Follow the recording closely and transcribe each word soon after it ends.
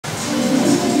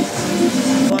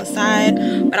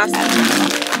But I'll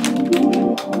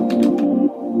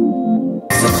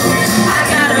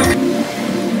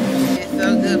it's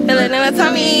so good. Feeling in my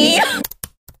tummy.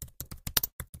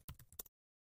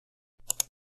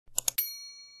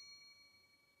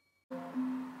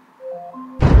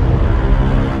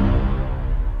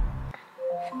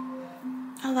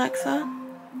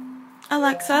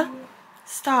 Alexa,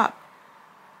 stop.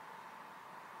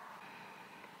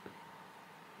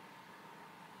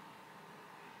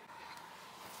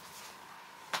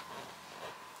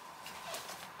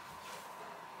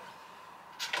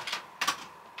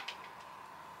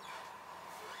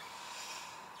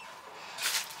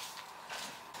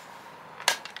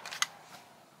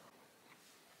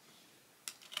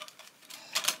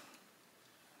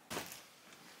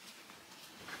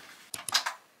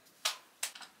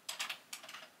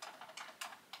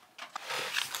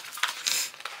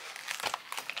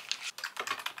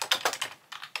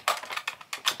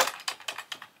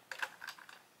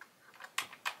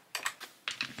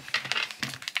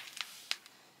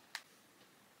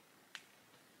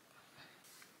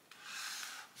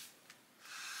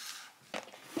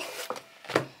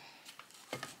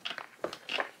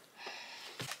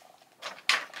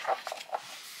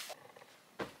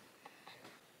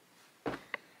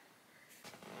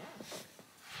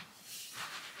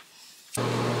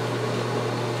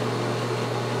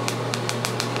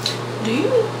 Do you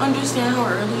understand how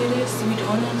early it is to be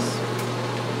doing this?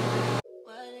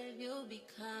 What if you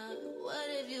become? What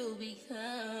if you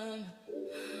become?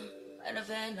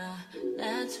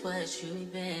 That's what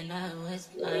you've been. I was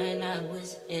blind, I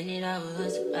was in it, I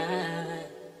was bad.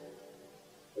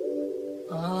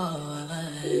 Oh,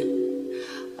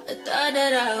 I thought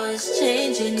that I was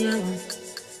changing you.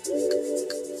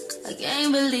 I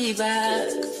can't believe I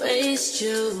faced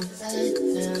you.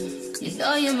 You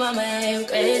know your mama ain't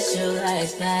raised you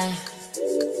like that.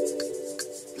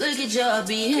 Look at your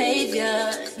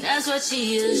behavior. That's what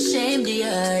she is ashamed of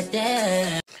your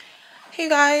dad. Hey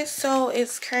guys, so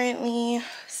it's currently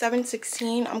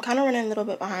 7:16. I'm kind of running a little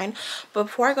bit behind, but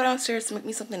before I go downstairs to make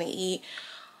me something to eat,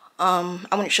 I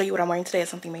want to show you what I'm wearing today.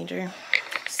 It's something major.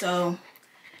 So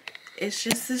it's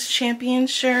just this Champion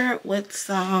shirt with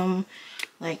some,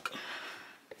 like,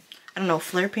 I don't know,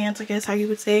 flare pants, I guess how you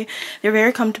would say. They're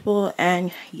very comfortable,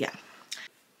 and yeah.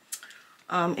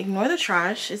 Ignore the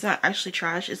trash. It's not actually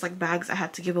trash. It's like bags I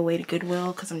have to give away to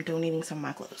Goodwill because I'm donating some of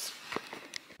my clothes.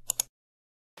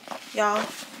 Y'all,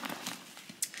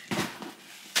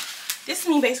 this is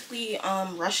me basically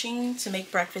rushing to make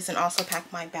breakfast and also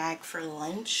pack my bag for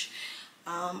lunch.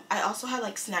 I also had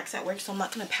like snacks at work, so I'm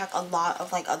not gonna pack a lot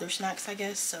of like other snacks, I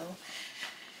guess. So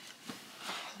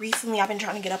recently I've been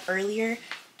trying to get up earlier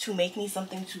to make me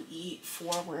something to eat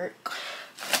for work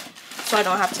so I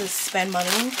don't have to spend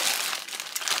money.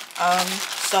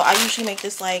 So I usually make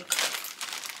this like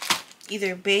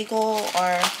either bagel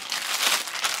or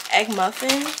egg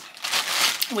muffin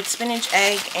with spinach,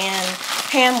 egg, and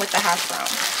ham with the hash brown.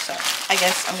 So I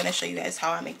guess I'm gonna show you guys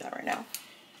how I make that right now.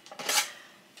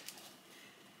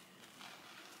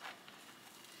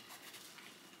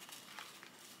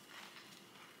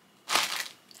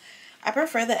 I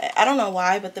prefer the, I don't know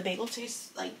why, but the bagel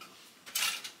tastes like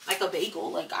a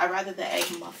bagel. Like, I rather the egg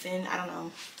muffin. I don't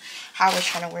know how I was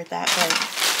trying to word that, but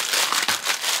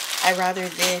I rather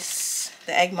this,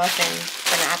 the egg muffin,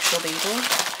 than the actual bagel.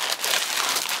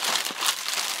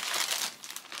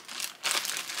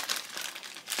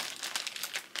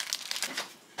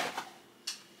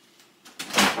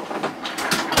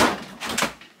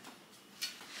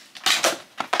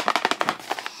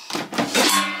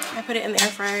 I put it in the air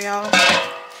fryer, y'all.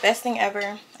 Best thing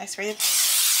ever. I swear.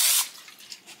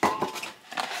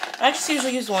 I just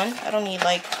usually use one. I don't need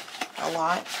like a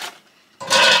lot.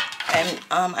 And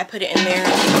I put it in there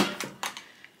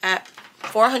at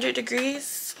 400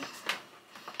 degrees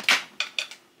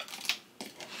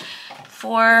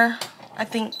for I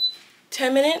think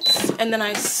 10 minutes, and then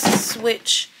I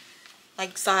switch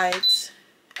like sides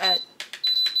at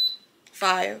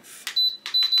 5.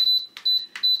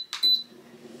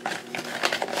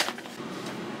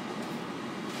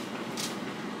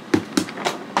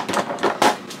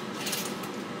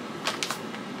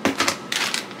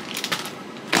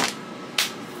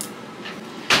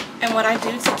 And what I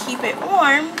do to keep it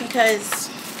warm, because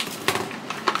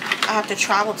I have to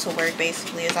travel to work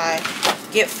basically, is I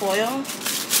get foil.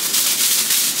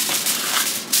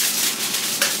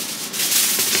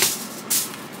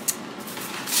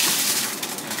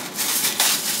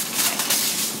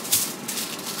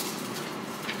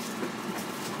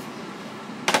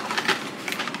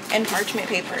 And parchment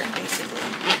paper, basically.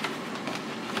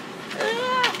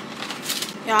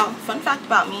 Y'all, fun fact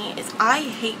about me is I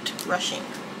hate rushing.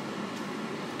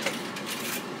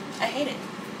 I hate it.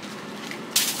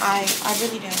 I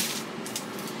really do.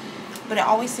 But it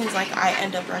always seems like I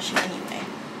end up rushing anyway.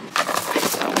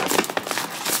 So.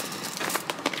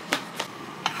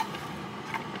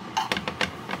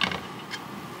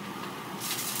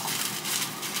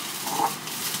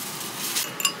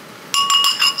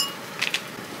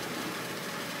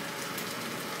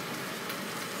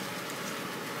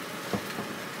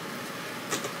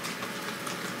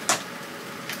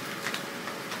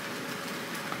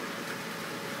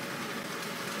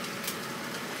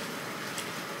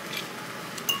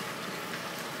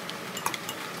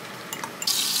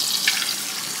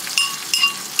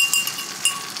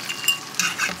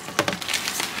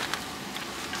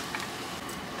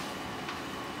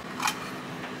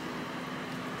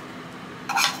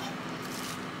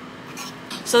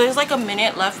 So there's like a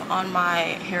minute left on my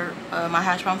hair, my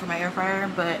hash brown for my air fryer,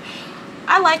 but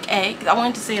I like eggs. I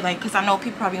wanted to say, like, because I know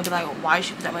people probably gonna be like, why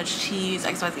should you put that much cheese,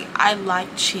 XYZ. I like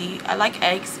cheese. I like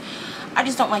eggs. I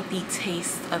just don't like the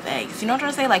taste of eggs. You know what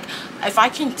I'm trying to say? Like, if I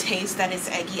can taste that it's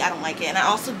eggy, I don't like it. And I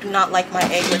also do not like my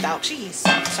egg without cheese.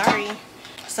 Sorry.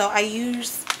 So I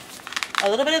use a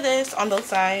little bit of this on both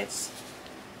sides.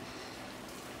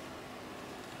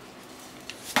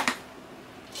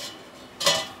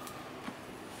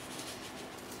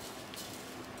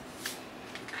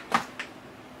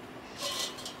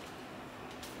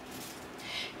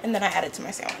 And then I add it to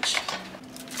my sandwich.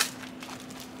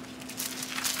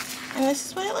 And this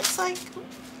is what it looks like.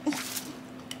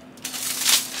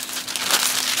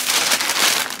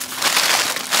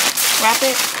 Wrap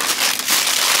it.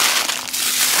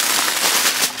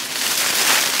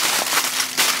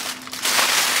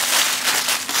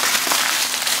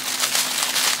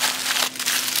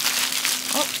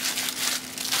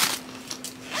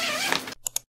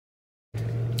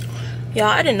 Y'all,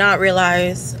 I did not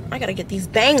realize, I gotta get these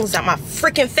bangs out my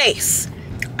freaking face.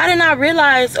 I did not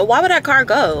realize, why would that car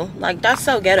go? Like, that's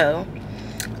so ghetto.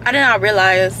 I did not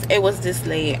realize it was this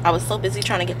late. I was so busy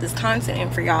trying to get this content in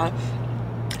for y'all.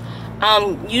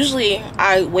 Usually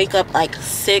I wake up like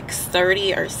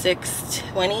 6:30 or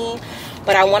 6:20,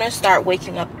 but I want to start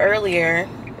waking up earlier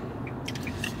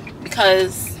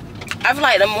because I feel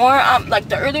like the more like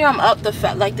the earlier I'm up,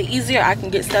 the easier I can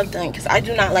get stuff done, because I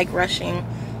do not like rushing.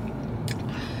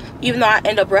 Even though I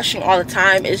end up rushing all the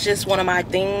time, it's just one of my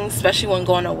things, especially when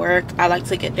going to work. I like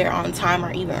to get there on time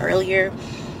or even earlier.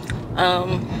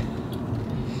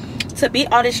 To beat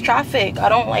all this traffic, I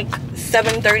don't like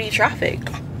 7:30 traffic.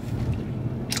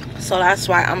 So that's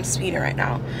why I'm speeding right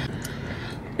now.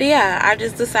 But yeah, I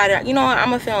just decided, you know what, I'm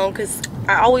gonna film, because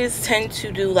I always tend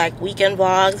to do like weekend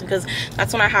vlogs, because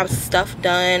that's when I have stuff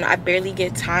done. I barely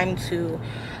get time to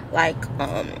like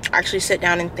actually sit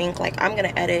down and think like I'm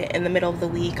gonna edit in the middle of the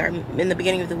week or in the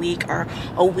beginning of the week or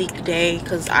a weekday,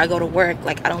 because I go to work.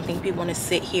 Like, I don't think people want to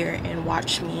sit here and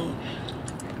watch me,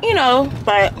 you know.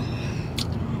 But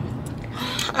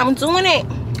I'm doing it.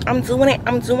 I'm doing it.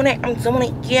 I'm doing it. I'm doing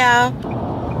it. Yeah,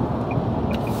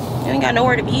 you ain't got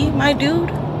nowhere to be, my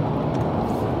dude.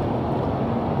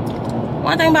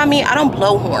 One thing about me, I don't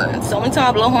blow horns. The only time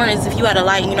I blow horn is if you at a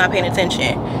light and you're not paying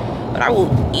attention. But I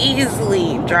will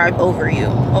easily drive over you,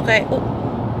 okay? Ooh.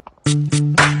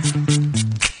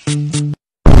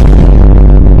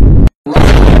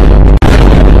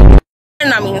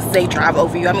 And I mean say drive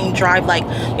over you. I mean drive, like,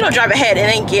 you know, drive ahead and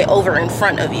then get over in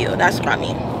front of you. That's what I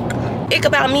mean. Ick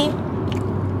about me,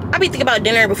 I be thinking about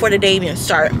dinner before the day even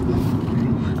start.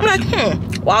 I'm like,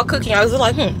 while cooking, I was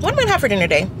like, what am I gonna have for dinner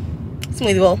today?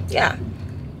 Smoothie bowl, yeah.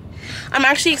 I'm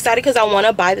actually excited because I want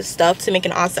to buy the stuff to make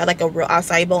an acai, like a real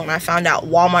acai bowl, and I found out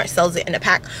Walmart sells it in a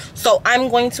pack. So I'm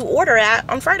going to order that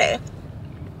on Friday.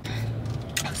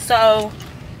 So,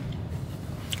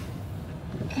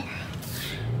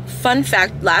 fun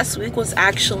fact, last week was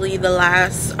actually the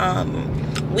last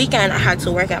weekend I had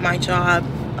to work at my job.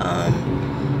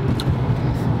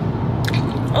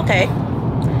 Okay.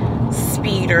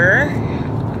 Speeder.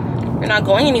 You're not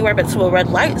going anywhere but to a red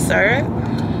light, sir.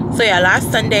 So yeah,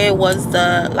 last Saturday was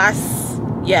the last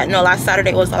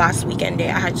weekend day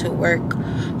I had to work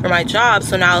for my job.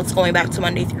 So now it's going back to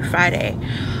Monday through Friday.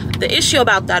 The issue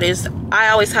about that is I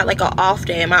always had like an off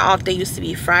day, and my off day used to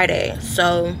be Friday.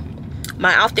 So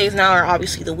my off days now are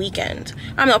obviously the weekend.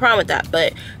 I have no problem with that,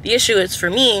 but the issue is for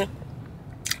me,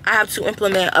 I have to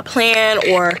implement a plan,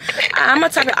 or I'm a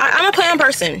plan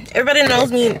person. Everybody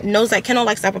knows me, knows that Kendall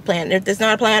likes to have a plan. If there's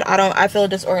not a plan, I feel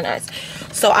disorganized.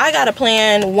 So I got a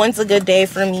plan. When's a good day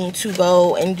for me to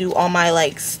go and do all my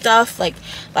like stuff, like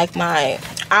my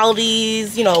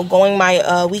Aldi's, you know, going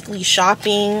my weekly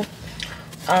shopping,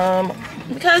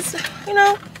 Because, you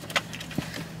know,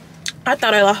 I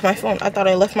thought I left my phone. I thought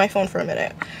I left my phone for a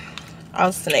minute. I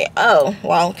was saying, oh,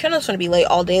 well, Kendall's gonna be late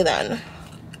all day then.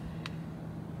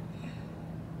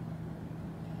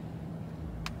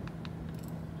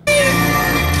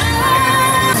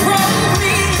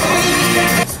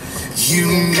 You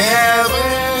never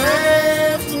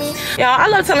left me. Y'all, I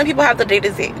love telling people how the day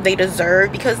they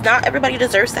deserve, because not everybody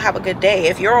deserves to have a good day.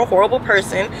 If you're a horrible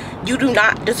person, you do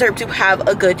not deserve to have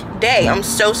a good day. I'm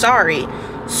so sorry.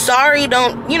 Sorry,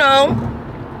 don't, you know,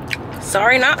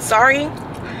 sorry, not sorry.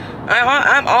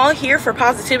 I'm all here for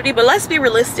positivity, but let's be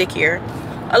realistic here.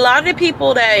 A lot of the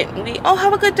people that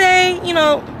have a good day, you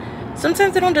know,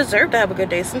 sometimes they don't deserve to have a good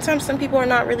day. Sometimes some people are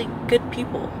not really good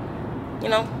people, you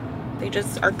know. They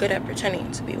just are good at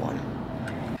pretending to be one.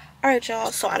 Alright,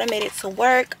 y'all, so I done made it to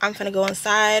work. I'm finna go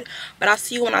inside, but I'll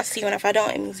see you when I see you, and if I don't,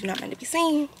 it means you're not meant to be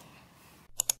seen.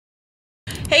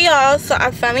 Hey y'all, so I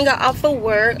finally got off of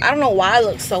work. I don't know why I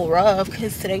look so rough,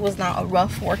 because today was not a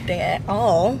rough work day at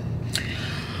all.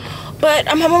 But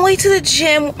I'm on my way to the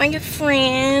gym with my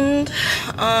friend.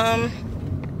 I'll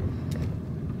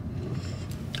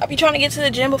be trying to get to the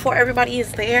gym before everybody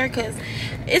is there, because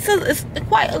it's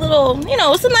quite a little, you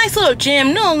know, it's a nice little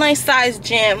gym, no nice sized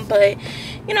gym, but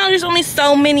you know, there's only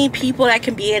so many people that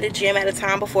can be at a gym at a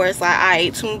time before it's like,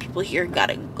 alright, too many people here,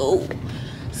 gotta go.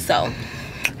 So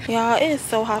y'all, it is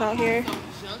so hot out here.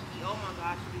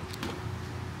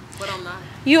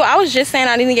 I was just saying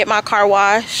I need to get my car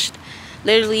washed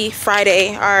literally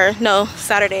Friday, or no,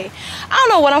 Saturday. I don't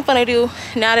know what I'm gonna do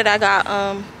now that I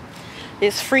got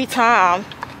this free time.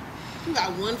 You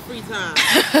got one free time.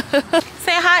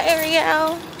 Say hi,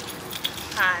 Ariel.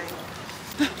 Hi.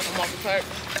 I want the perk.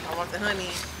 I want the honey.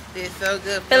 It's so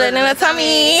good. Feel it in the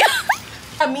tummy.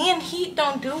 Me and Heat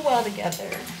don't do well together.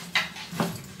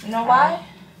 You know why?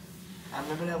 I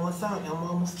remember that one song. Elmer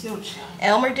almost killed you.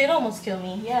 Elmer did almost kill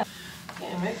me. Yeah.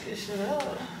 Can't make this shit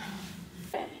up.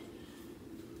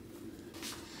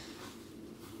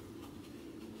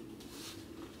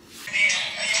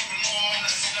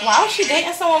 Why was she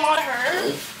dating someone like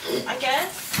her? I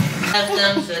guess.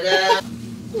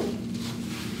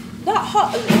 Got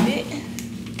hot a little bit.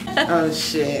 Oh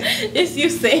shit. It's you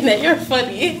saying that you're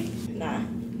funny.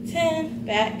 9, 10,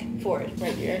 back, forward,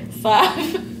 right here.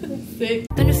 5, 6.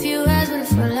 Been a few hours, but it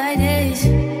felt like days.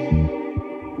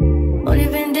 Only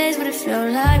been days, but it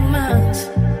felt like months.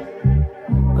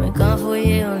 Been gone for a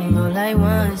year, only know like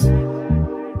once.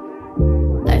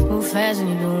 Life moves fast when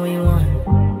you do what you want.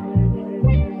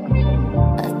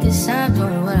 This time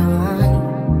doing what I want.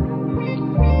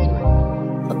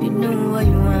 Hope you doing what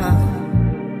you want.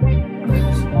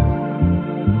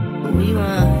 What you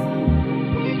want.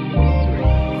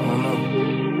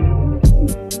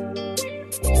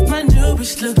 My new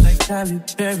bitch look like Tyler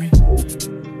Perry,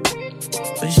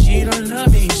 but she don't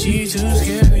love me, she too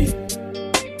scary.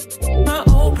 My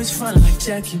old bitch front like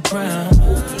Jackie Brown.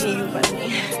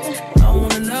 I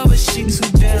wanna know but she too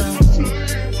down.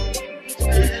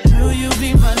 Will you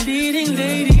be my leading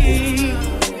lady?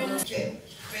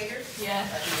 Yeah,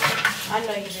 I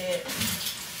know you did.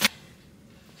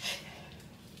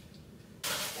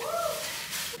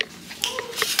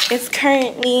 It's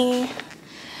currently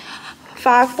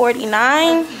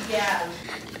 5:49. Yeah.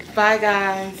 Bye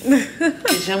guys.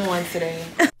 Gym one today.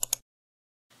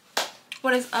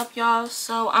 What is up, y'all?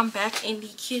 So I'm back in the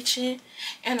kitchen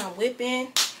and I'm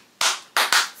whipping,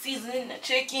 seasoning the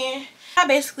chicken. What I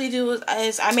basically do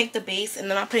is I make the base and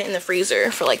then I put it in the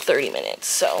freezer for like 30 minutes.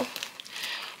 So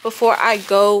before I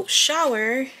go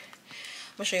shower, I'm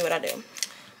gonna show you what I do.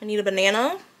 I need a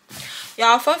banana.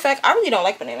 Y'all, fun fact, I really don't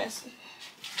like bananas.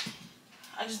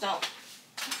 I just don't.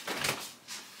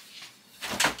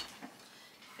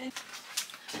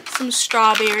 Some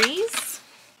strawberries.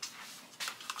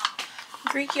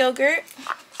 Greek yogurt.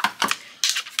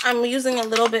 I'm using a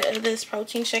little bit of this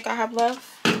protein shake I have left.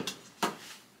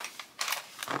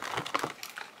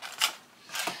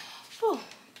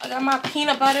 I got my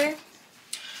peanut butter.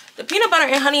 The peanut butter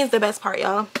and honey is the best part,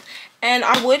 y'all. And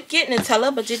I would get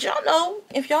Nutella, but did y'all know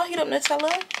if y'all heat up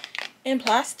Nutella in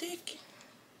plastic,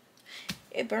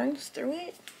 it burns through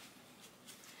it?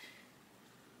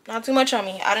 Not too much on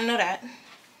me. I didn't know that.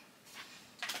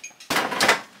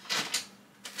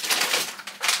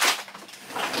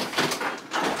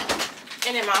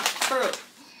 And in my fruit.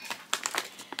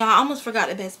 I almost forgot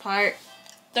the best part.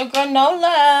 The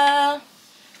granola.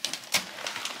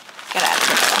 Gotta add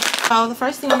granola. So the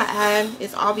first thing I'm gonna add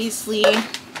is obviously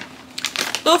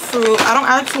the fruit. I don't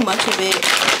add too much of it,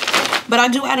 but I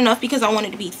do add enough because I want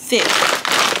it to be thick. So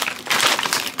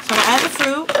I'm gonna add the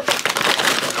fruit.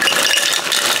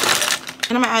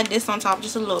 And I'm gonna add this on top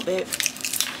just a little bit.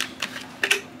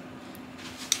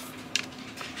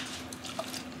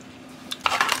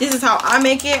 This is how I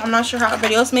make it. I'm not sure how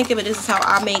everybody else make it, but this is how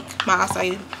I make my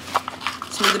acai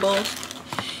smoothie bowl.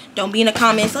 Don't be in the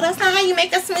comments, so that's not how you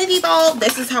make a smoothie bowl.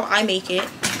 This is how I make it.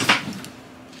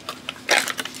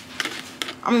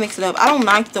 I'm gonna mix it up. I don't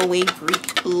like the way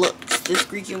Greek looks. This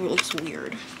Greek yogurt looks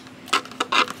weird.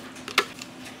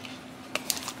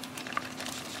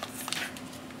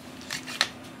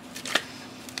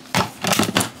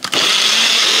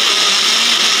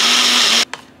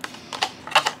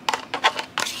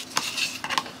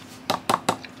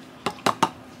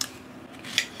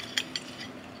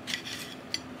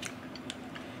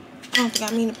 I don't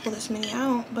think I mean to pull this many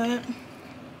out, but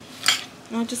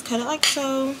I'll just cut it like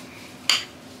so.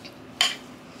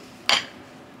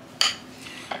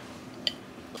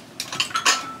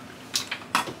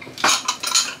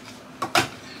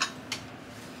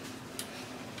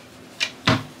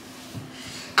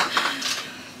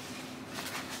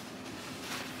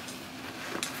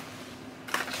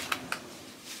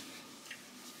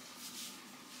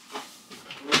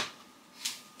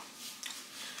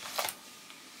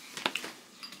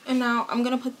 And now I'm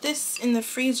gonna put this in the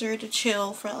freezer to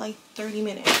chill for like 30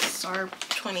 minutes or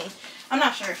 20. I'm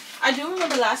not sure. I do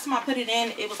remember the last time I put it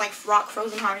in, it was like rock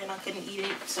frozen hard and I couldn't eat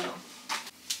it. So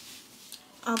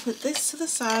I'll put this to the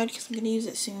side because I'm gonna use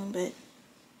it soon. But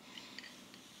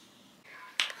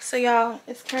so y'all,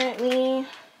 it's currently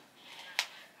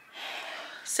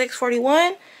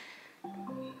 6:41.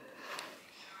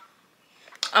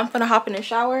 I'm gonna hop in the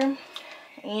shower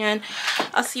and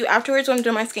I'll see you afterwards when I'm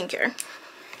doing my skincare.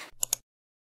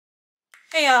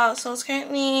 Hey y'all, so it's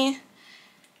currently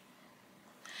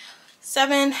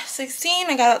 7:16.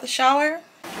 I got out the shower.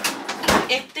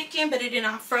 It thickened, but it did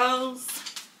not froze.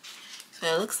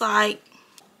 So it looks like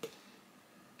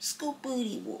scoop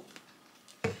booty whoop.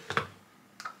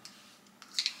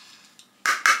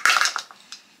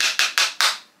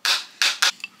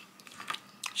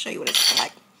 Show you what it's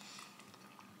like.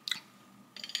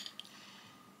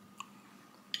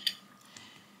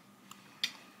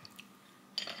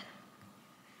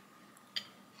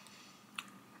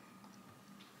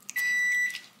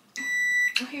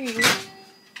 Here you go.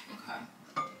 Okay.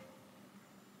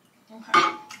 Okay.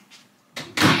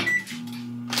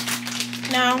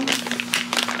 Now,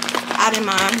 adding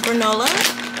my granola.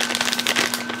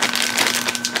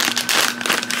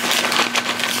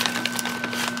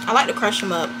 I like to crush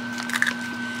them up.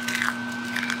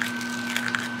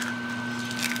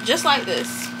 Just like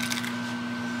this.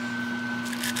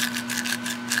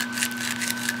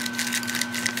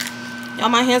 Y'all,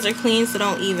 my hands are clean, so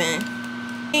don't even.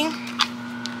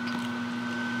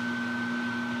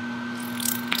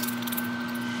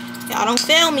 Y'all don't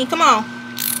fail me. Come on.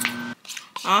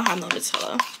 I don't have no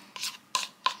Nutella.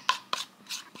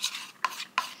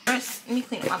 First, let me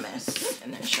clean up my mess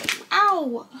and then show you.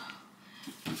 Ow!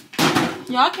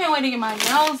 Y'all can't wait to get my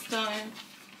nails done.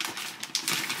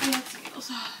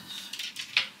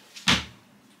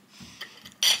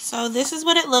 So this is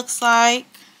what it looks like.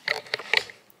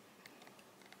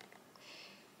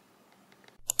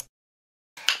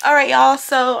 Alright y'all,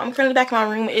 so I'm currently back in my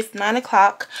room. It's 9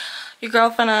 o'clock. Your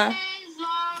girl finna,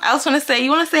 I was gonna say,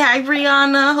 you wanna say hi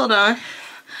Brianna? Hold on.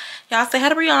 Y'all say hi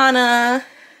to Brianna.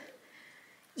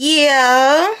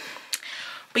 Yeah.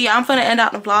 But yeah, I'm finna end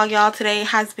out the vlog, y'all. Today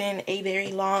has been a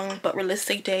very long but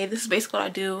realistic day. This is basically what I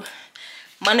do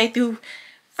Monday through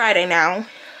Friday now.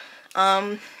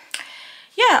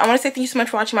 Yeah, I want to say thank you so much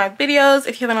for watching my videos.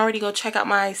 If you haven't already, go check out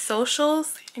my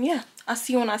socials. And yeah, I'll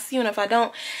see you when I see you. And if I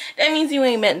don't, that means you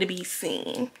ain't meant to be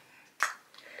seen.